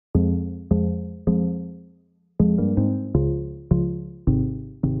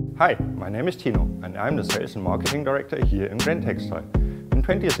Hi, my name is Tino and I'm the Sales and Marketing Director here in Grand Textile. In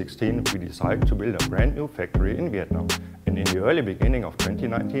 2016 we decided to build a brand new factory in Vietnam, and in the early beginning of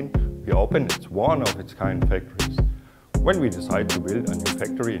 2019 we opened its one of its kind factories. When we decided to build a new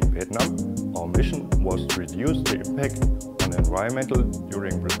factory in Vietnam, our mission was to reduce the impact on the environmental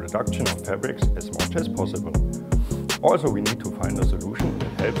during the production of fabrics as much as possible. Also, we need to find a solution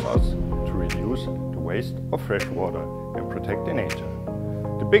that helps us to reduce the waste of fresh water and protect the nature.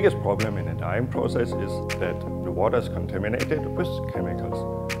 The biggest problem in the dyeing process is that the water is contaminated with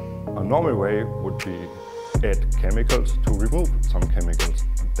chemicals. A normal way would be add chemicals to remove some chemicals,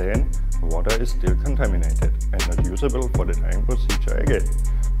 but then the water is still contaminated and not usable for the dyeing procedure again.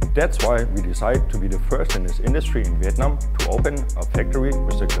 That's why we decided to be the first in this industry in Vietnam to open a factory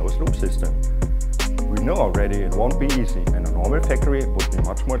with a closed-loop system. We know already it won't be easy and a normal factory would be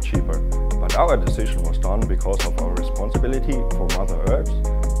much more cheaper, but our decision was done because of our responsibility for Mother Earth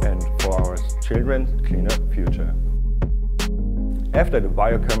and for our children's cleaner future. After the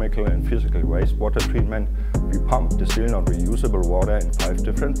biochemical and physical wastewater treatment, we pump the still not reusable water in 5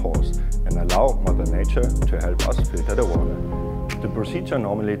 different pours and allow Mother Nature to help us filter the water. The procedure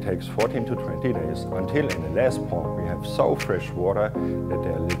normally takes 14 to 20 days until in the last pour we have so fresh water that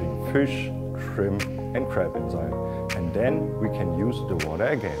there are living fish, shrimp and crab inside, and then we can use the water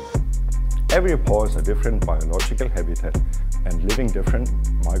again. Every pore is a different biological habitat and living different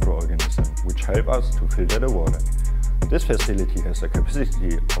microorganisms which help us to filter the water. This facility has a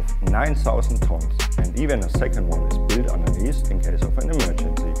capacity of 9,000 tons and even a second one is built underneath in case of an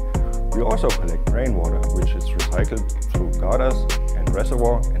emergency. We also collect rainwater which is recycled through gutters and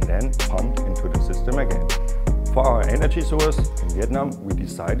reservoir and then pumped into the system again. For our energy source in Vietnam, we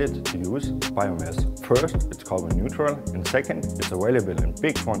decided to use biomass. First, it's carbon neutral, and second, it's available in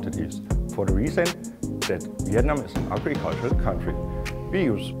big quantities for the reason that Vietnam is an agricultural country. We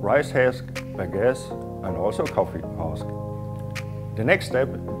use rice husk, bagasse and also coffee husk. The next step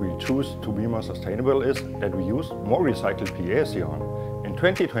we choose to be more sustainable is that we use more recycled PES yarn. In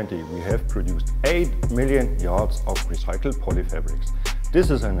 2020, we have produced 8 million yards of recycled polyfabrics. This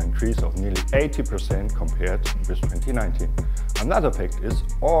is an increase of nearly 80% compared with 2019. Another fact is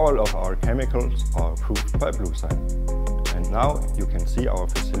all of our chemicals are approved by Bluesign. And now you can see our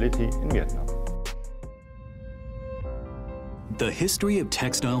facility in Vietnam. The history of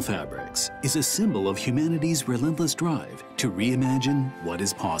textile fabrics is a symbol of humanity's relentless drive to reimagine what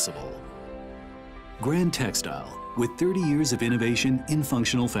is possible. Grand Textile, with 30 years of innovation in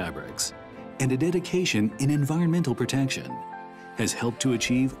functional fabrics and a dedication in environmental protection, has helped to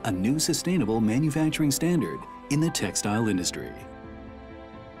achieve a new sustainable manufacturing standard in the textile industry.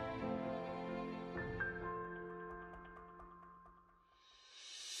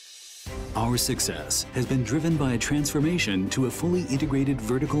 Our success has been driven by a transformation to a fully integrated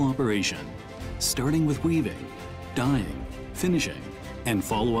vertical operation, starting with weaving, dyeing, finishing, and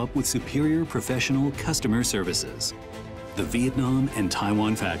follow up with superior professional customer services. The Vietnam and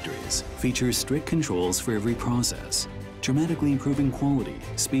Taiwan factories feature strict controls for every process, dramatically improving quality,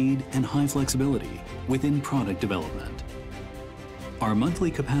 speed, and high flexibility within product development. Our monthly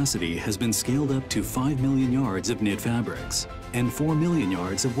capacity has been scaled up to 5 million yards of knit fabrics and 4 million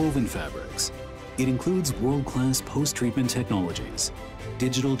yards of woven fabrics. It includes world-class post-treatment technologies,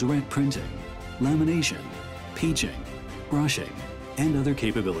 digital direct printing, lamination, peaching, brushing, and other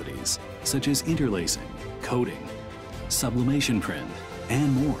capabilities such as interlacing, coating, sublimation print,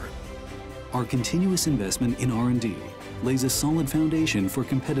 and more. Our continuous investment in R&D lays a solid foundation for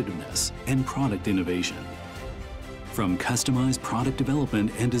competitiveness and product innovation. From customized product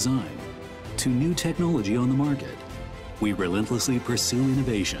development and design to new technology on the market, we relentlessly pursue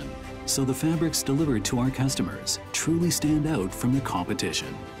innovation so the fabrics delivered to our customers truly stand out from the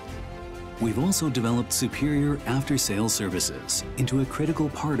competition. We've also developed superior after-sales services into a critical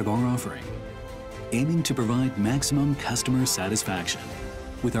part of our offering, aiming to provide maximum customer satisfaction.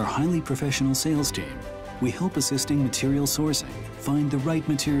 With our highly professional sales team, we help assisting material sourcing find the right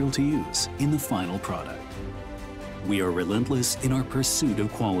material to use in the final product. We are relentless in our pursuit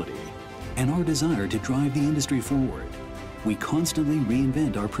of quality and our desire to drive the industry forward. We constantly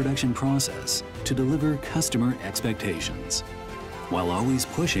reinvent our production process to deliver customer expectations. While always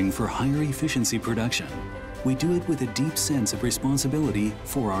pushing for higher efficiency production, we do it with a deep sense of responsibility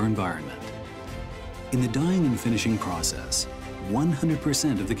for our environment. In the dyeing and finishing process,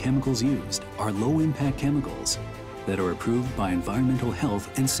 100% of the chemicals used are low-impact chemicals that are approved by environmental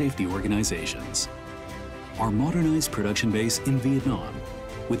health and safety organizations. Our modernized production base in Vietnam,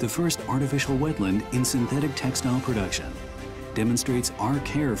 with the first artificial wetland in synthetic textile production, demonstrates our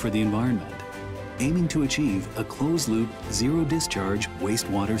care for the environment aiming to achieve a closed-loop, zero-discharge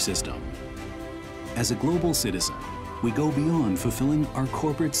wastewater system. As a global citizen, we go beyond fulfilling our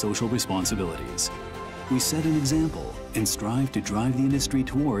corporate social responsibilities. We set an example and strive to drive the industry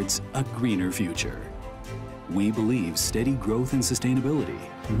towards a greener future. We believe steady growth and sustainability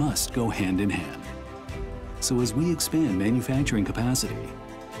must go hand in hand. So as we expand manufacturing capacity,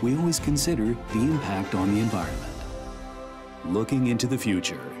 we always consider the impact on the environment. Looking into the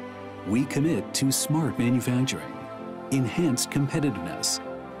future, we commit to smart manufacturing, enhanced competitiveness,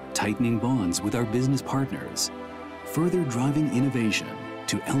 tightening bonds with our business partners, further driving innovation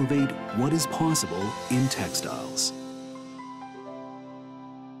to elevate what is possible in textiles.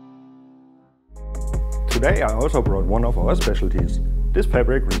 Today I also brought one of our specialties. This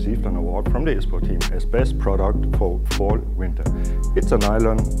fabric received an award from the ISPO team as best product for fall-winter. It's a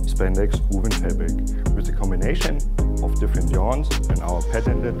nylon spandex woven fabric with a combination of different yarns and our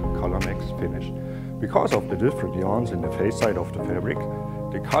patented ColorMax finish. Because of the different yarns in the face side of the fabric,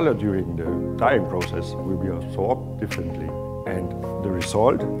 the color during the dyeing process will be absorbed differently, and the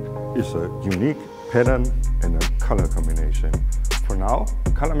result is a unique pattern and a color combination. For now,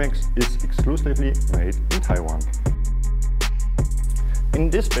 ColorMax is exclusively made in Taiwan. In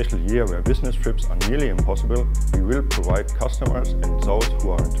this special year where business trips are nearly impossible, we will provide customers and those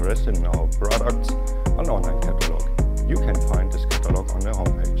who are interested in our products an online catalog. You can find this catalog on the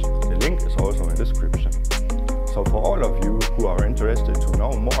homepage. The link is also in the description. So for all of you who are interested to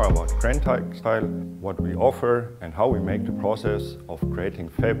know more about Grand Textile, what we offer and how we make the process of creating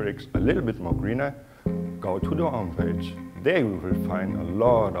fabrics a little bit more greener, go to the homepage. There you will find a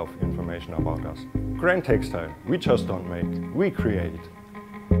lot of information about us. Grand Textile, we just don't make, we create.